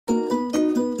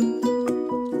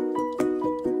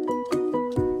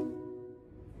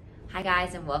Hi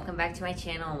guys, and welcome back to my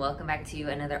channel and welcome back to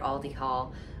another Aldi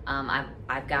haul.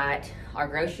 I've got our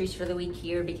groceries for the week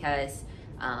here because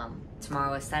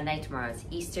tomorrow is Sunday, tomorrow is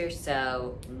Easter,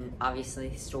 so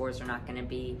obviously stores are not going to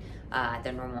be at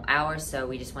their normal hours, so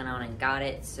we just went on and got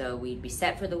it so we'd be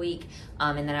set for the week.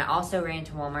 And then I also ran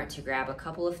to Walmart to grab a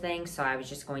couple of things, so I was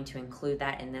just going to include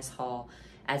that in this haul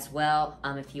as well.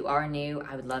 If you are new,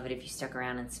 I would love it if you stuck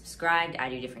around and subscribed. I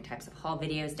do different types of haul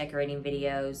videos, decorating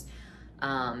videos,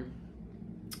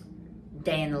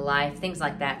 day in the life, things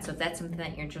like that. So if that's something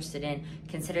that you're interested in,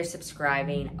 consider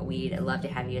subscribing. We'd love to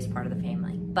have you as part of the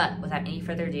family. But without any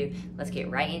further ado, let's get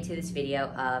right into this video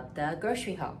of the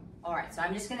grocery haul. All right, so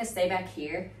I'm just gonna stay back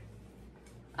here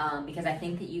because I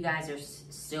think that you guys are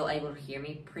still able to hear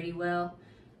me pretty well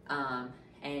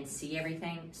and see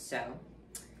everything. So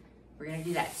we're gonna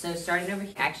do that. So starting over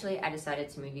here, actually, I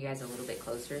decided to move you guys a little bit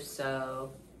closer.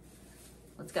 So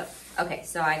let's go. Okay,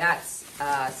 so I got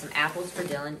some apples for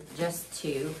Dylan, just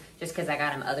two, just because I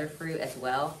got him other fruit as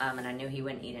well, and I knew he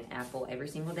wouldn't eat an apple every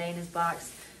single day in his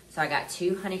box. So I got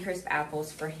 2 Honeycrisp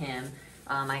apples for him.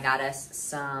 I got us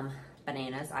some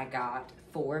bananas. I got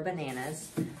 4 bananas.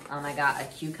 I got a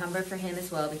cucumber for him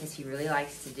as well because he really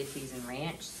likes to dip these in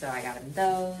ranch, so I got him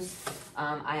those.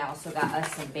 I also got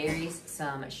us some berries,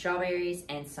 some strawberries,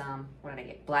 and some, what did I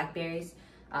get, blackberries.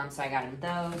 So I got him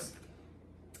those.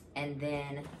 And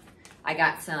then I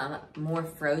got some more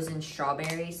frozen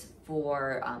strawberries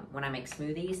for when I make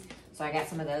smoothies. So I got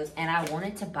some of those. And I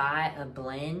wanted to buy a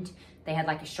blend. They had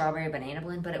like a strawberry banana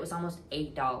blend, but it was almost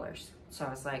 $8. So I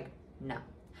was like, no.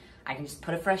 I can just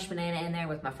put a fresh banana in there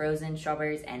with my frozen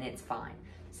strawberries and it's fine.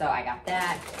 So I got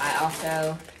that. I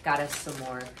also got us some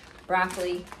more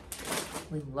broccoli.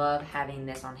 We love having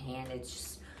this on hand. It's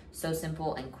just so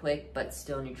simple and quick, but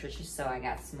still nutritious. So I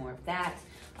got some more of that.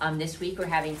 This week we're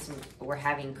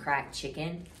having cracked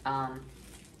chicken. And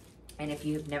if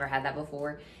you've never had that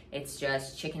before, it's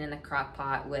just chicken in the crock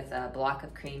pot with a block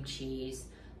of cream cheese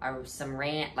or some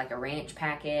ranch, like a ranch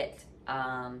packet,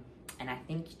 and I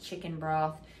think chicken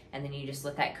broth. And then you just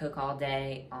let that cook all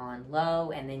day on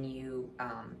low, and then you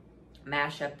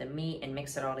mash up the meat and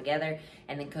mix it all together,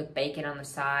 and then cook bacon on the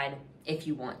side if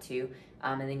you want to.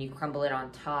 And then you crumble it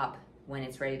on top when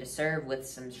it's ready to serve with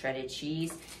some shredded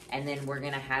cheese, and then we're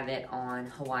gonna have it on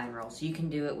Hawaiian rolls. So you can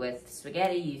do it with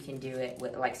spaghetti, you can do it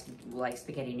with like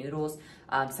spaghetti noodles.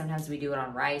 Sometimes we do it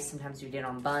on rice, sometimes we do it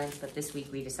on buns, but this week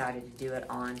we decided to do it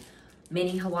on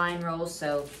mini Hawaiian rolls,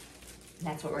 so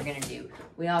that's what we're gonna do.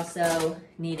 We also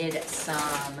needed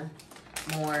some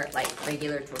more like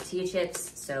regular tortilla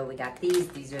chips, so we got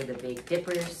these are the big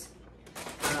dippers.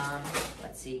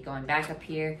 Let's see, going back up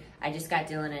here, I just got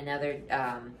Dylan another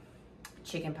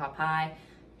chicken pot pie.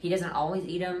 He doesn't always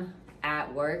eat them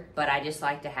at work, but I just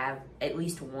like to have at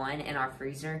least one in our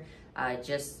freezer,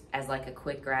 just as like a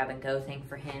quick grab and go thing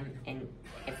for him, and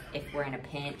if we're in a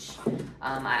pinch.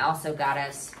 I also got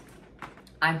us,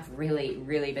 I've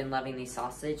really been loving these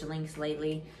sausage links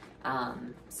lately,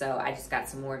 so I just got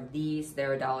some more of these.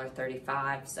 They're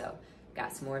 $1.35, so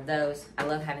got some more of those. I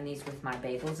love having these with my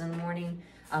bagels in the morning,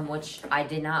 which I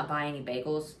did not buy any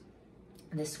bagels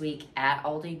this week at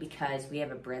Aldi because we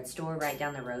have a bread store right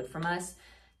down the road from us.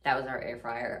 That was our air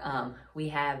fryer. We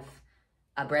have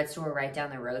a bread store right down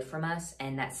the road from us,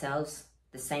 and that sells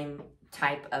the same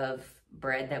type of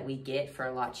bread that we get for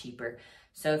a lot cheaper.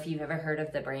 So if you've ever heard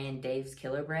of the brand Dave's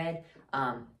Killer Bread,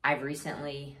 I've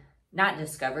recently not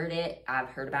discovered it. I've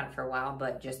heard about it for a while,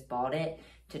 but just bought it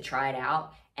to try it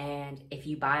out. And if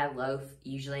you buy a loaf,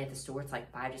 usually at the store, it's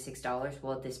like $5 to $6.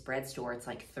 Well, at this bread store, it's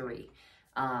like $3.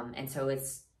 And so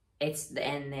it's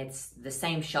the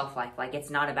same shelf life. Like, it's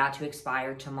not about to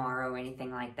expire tomorrow or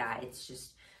anything like that. It's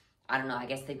just, I don't know, I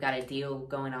guess they've got a deal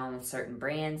going on with certain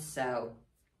brands. So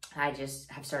I just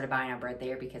have started buying our bread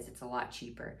there because it's a lot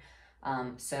cheaper.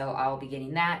 So I'll be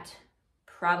getting that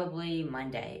probably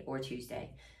Monday or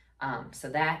Tuesday. So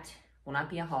that will not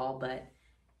be a haul, but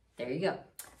there you go.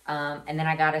 And then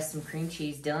I got us some cream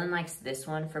cheese. Dylan likes this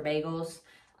one for bagels.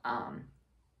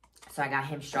 So I got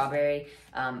him strawberry.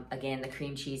 Again, the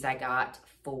cream cheese I got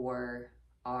for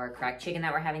our cracked chicken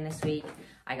that we're having this week.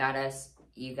 I got us,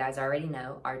 you guys already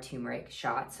know, our turmeric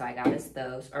shots. So I got us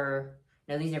those, or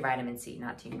no, these are vitamin C,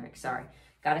 not turmeric, sorry.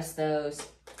 Got us those.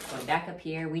 Going back up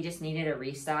here, we just needed a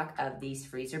restock of these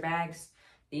freezer bags.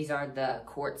 These are the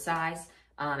quart size.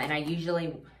 And I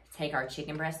usually take our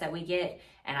chicken breast that we get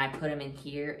and I put them in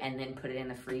here and then put it in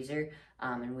the freezer.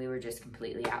 And we were just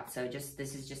completely out. So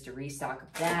this is just a restock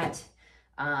of that.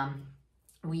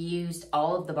 We used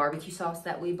all of the barbecue sauce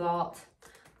that we bought,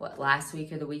 last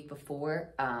week or the week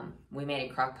before. We made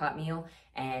a crock pot meal,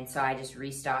 and so I just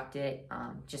restocked it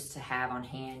just to have on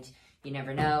hand. You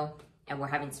never know. And we're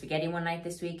having spaghetti one night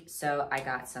this week, so I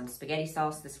got some spaghetti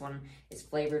sauce. This one is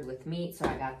flavored with meat, so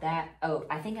I got that. Oh,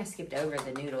 I think I skipped over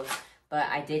the noodles, but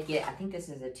I did get, I think this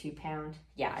is a 2-pound,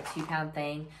 yeah, a 2-pound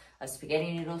thing of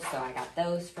spaghetti noodles, so I got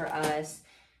those for us.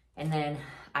 And then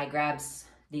I grabbed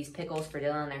these pickles for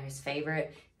Dylan. They're his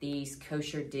favorite, these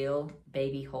kosher dill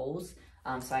baby holes.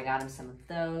 So I got him some of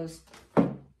those.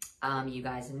 You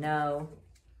guys know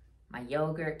my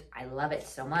yogurt. I love it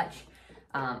so much.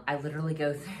 I literally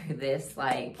go through this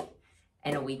like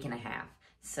in a week and a half.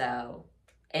 So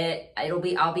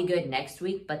I'll be good next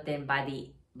week, but then by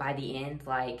the end,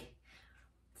 like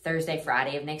Thursday,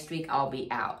 Friday of next week, I'll be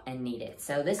out and need it.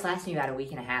 So this lasts me about a week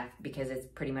and a half because it's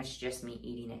pretty much just me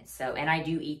eating it. So, and I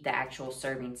do eat the actual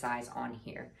serving size on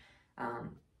here.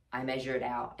 I measure it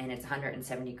out and it's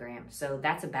 170 grams. So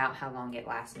that's about how long it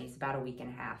lasts me. It's about a week and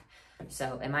a half.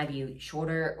 So it might be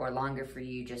shorter or longer for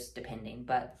you, just depending.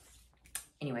 But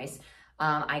anyways,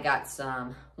 I got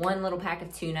one little pack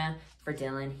of tuna for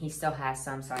Dylan. He still has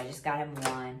some, so I just got him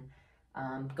one.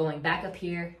 Going back up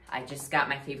here, I just got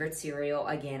my favorite cereal.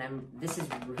 Again, this has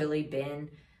really been,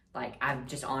 like, I'm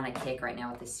just on a kick right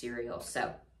now with this cereal.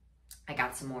 So I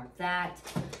got some more of that.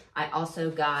 I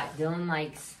also got, Dylan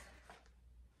likes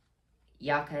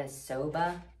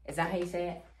yakisoba. Is that how you say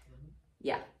it?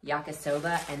 Yeah,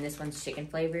 yakisoba, and this one's chicken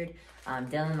flavored.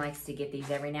 Dylan likes to get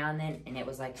these every now and then, and it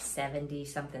was like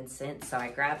 70-something cents, so I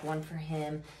grabbed one for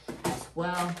him as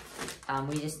well.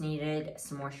 We just needed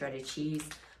some more shredded cheese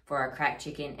for our cracked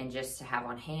chicken and just to have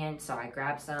on hand, so I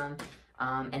grabbed some.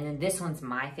 And then this one's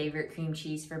my favorite cream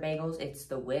cheese for bagels. It's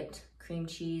the whipped cream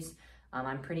cheese.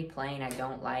 I'm pretty plain. I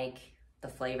don't like the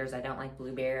flavors. I don't like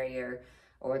blueberry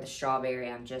or the strawberry.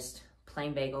 I'm just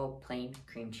plain bagel, plain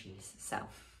cream cheese. So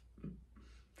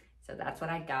that's what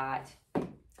I got.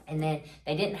 And then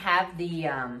they didn't have the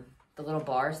little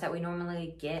bars that we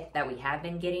normally get, that we have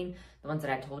been getting, the ones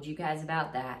that I told you guys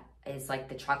about, that is like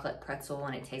the chocolate pretzel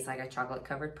and it tastes like a chocolate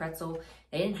covered pretzel.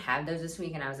 They didn't have those this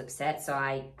week and I was upset, so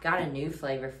I got a new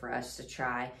flavor for us to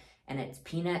try, and it's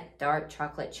peanut, dark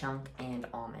chocolate chunk, and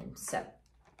almond. So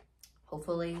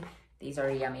hopefully these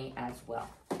are yummy as well.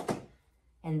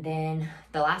 And then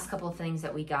the last couple of things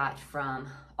that we got from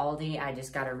Aldi, I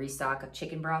just got a restock of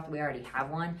chicken broth. We already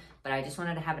have one, but I just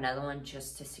wanted to have another one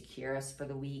just to secure us for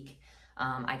the week.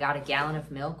 I got a gallon of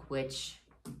milk, which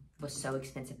was so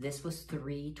expensive. This was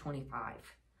 $3.25.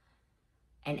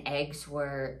 And eggs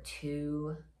were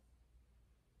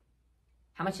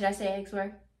how much did I say eggs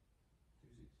were?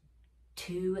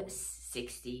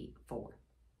 $2.64.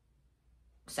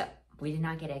 So we did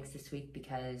not get eggs this week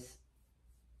because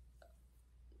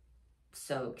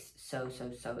so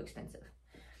expensive.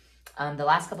 The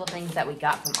last couple of things that we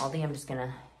got from Aldi, I'm just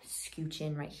gonna scooch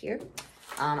in right here.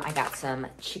 I got some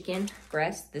chicken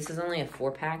breast. This is only a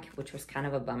 4-pack, which was kind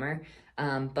of a bummer.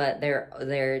 But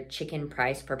their chicken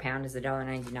price per pound is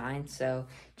 $1.99, so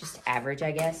just average,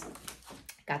 I guess.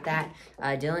 Got that.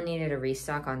 Dylan needed a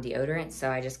restock on deodorant, so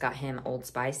I just got him Old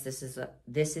Spice. This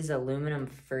is aluminum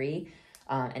free,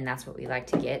 and that's what we like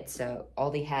to get. So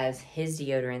Aldi has his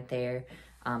deodorant there,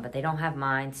 but they don't have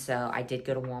mine, so I did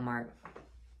go to Walmart.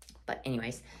 But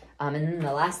anyways, and then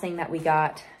the last thing that we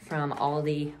got from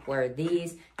Aldi were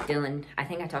these. Dylan, I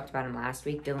think I talked about him last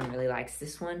week. Dylan really likes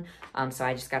this one, so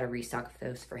I just got a restock of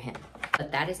those for him.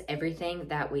 But that is everything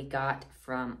that we got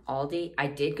from Aldi. I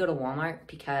did go to Walmart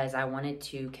because I wanted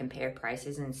to compare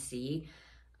prices and see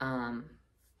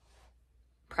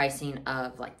pricing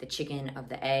of like the chicken, of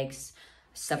the eggs,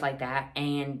 stuff like that,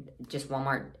 and just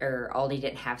Walmart or Aldi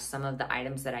didn't have some of the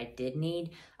items that I did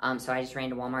need, so I just ran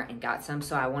to Walmart and got some,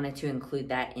 so I wanted to include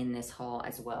that in this haul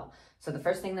as well. So the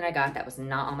first thing that I got that was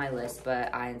not on my list,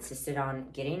 but I insisted on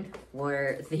getting,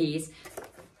 were these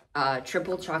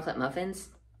triple chocolate muffins,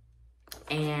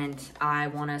 and I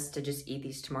want us to just eat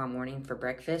these tomorrow morning for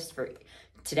breakfast. For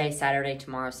today, Saturday,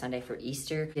 tomorrow, Sunday for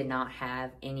Easter. Did not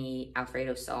have any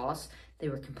Alfredo sauce. They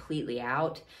were completely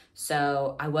out.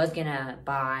 So I was gonna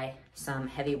buy some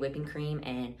heavy whipping cream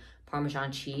and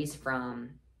Parmesan cheese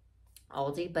from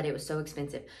Aldi, but it was so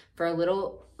expensive. For a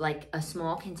little, like a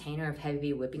small container of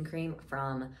heavy whipping cream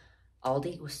from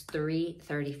Aldi was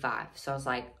 $3.35. So I was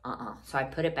like, So I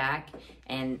put it back,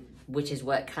 and which is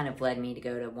what kind of led me to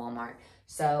go to Walmart.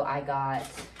 So I got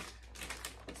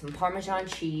some Parmesan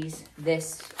cheese.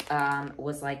 This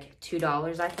was like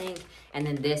 $2, I think. And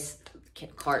then this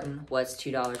carton was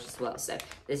 $2 as well. So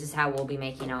this is how we'll be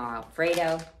making our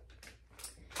Alfredo.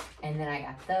 And then I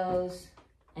got those.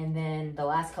 And then the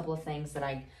last couple of things that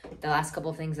I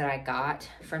got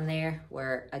from there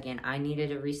were, again, I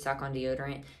needed a restock on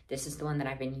deodorant. This is the one that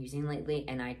I've been using lately,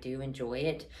 and I do enjoy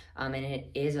it. And it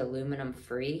is aluminum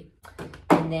free.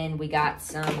 And then we got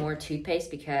some more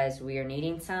toothpaste because we are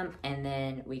needing some. And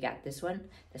then we got this one,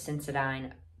 the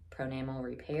Sensodyne Pronamel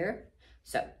Repair.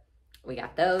 So we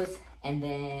got those. And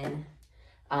then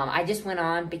I just went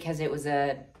on because it was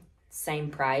a same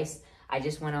price. I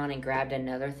just went on and grabbed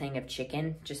another thing of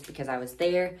chicken just because I was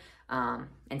there.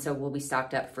 And so we'll be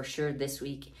stocked up for sure this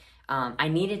week. I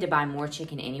needed to buy more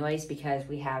chicken anyways because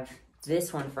we have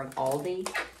this one from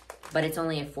Aldi, but it's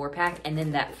only a 4-pack. And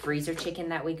then that freezer chicken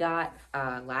that we got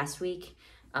last week,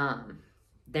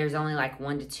 there's only like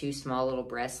 1 to 2 small little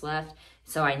breasts left.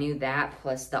 So I knew that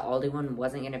plus the Aldi one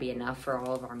wasn't going to be enough for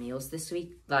all of our meals this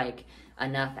week. Like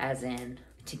enough as in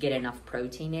to get enough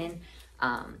protein in.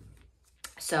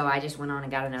 So I just went on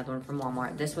and got another one from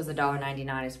Walmart. This was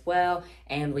 $1.99 as well,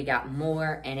 and we got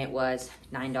more, and it was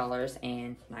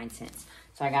 $9.09.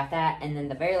 So I got that, and then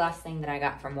the very last thing that I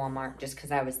got from Walmart, just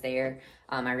because I was there,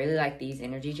 I really like these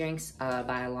energy drinks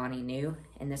by Alani Nu,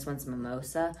 and this one's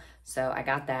Mimosa, so I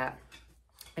got that.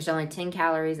 There's only 10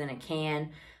 calories in a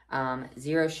can,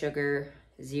 0 sugar,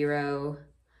 0...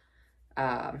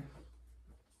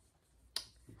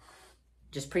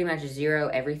 just pretty much 0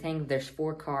 everything. There's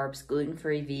 4 carbs,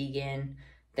 gluten-free, vegan.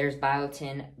 There's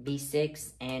biotin,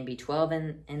 B6, and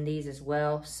B12 in these as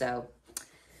well. So,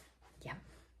 yeah,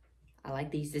 I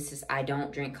like these. I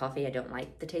don't drink coffee. I don't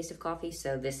like the taste of coffee.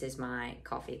 So this is my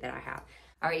coffee that I have.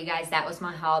 All right, you guys, that was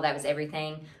my haul. That was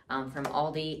everything from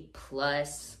Aldi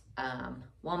plus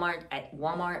Walmart. At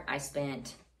Walmart, I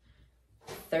spent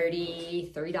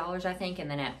 $33, I think.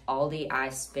 And then at Aldi, I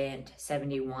spent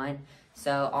 $71.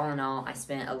 So all in all, I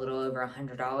spent a little over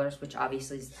 $100, which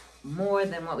obviously is more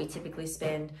than what we typically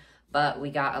spend. But we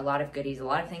got a lot of goodies, a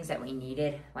lot of things that we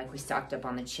needed. Like we stocked up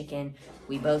on the chicken.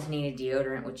 We both needed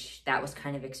deodorant, which that was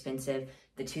kind of expensive.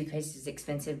 The toothpaste is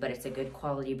expensive, but it's a good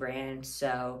quality brand.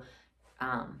 So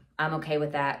I'm okay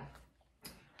with that.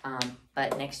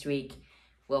 But next week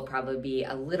will probably be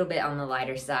a little bit on the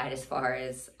lighter side as far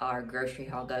as our grocery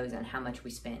haul goes and how much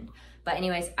we spend. But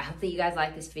anyways, I hope that you guys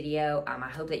like this video. I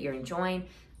hope that you're enjoying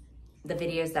the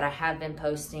videos that I have been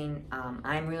posting.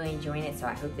 I'm really enjoying it, so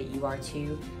I hope that you are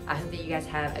too. I hope that you guys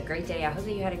have a great day. I hope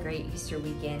that you had a great Easter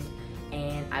weekend,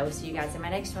 and I will see you guys in my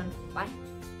next one. Bye.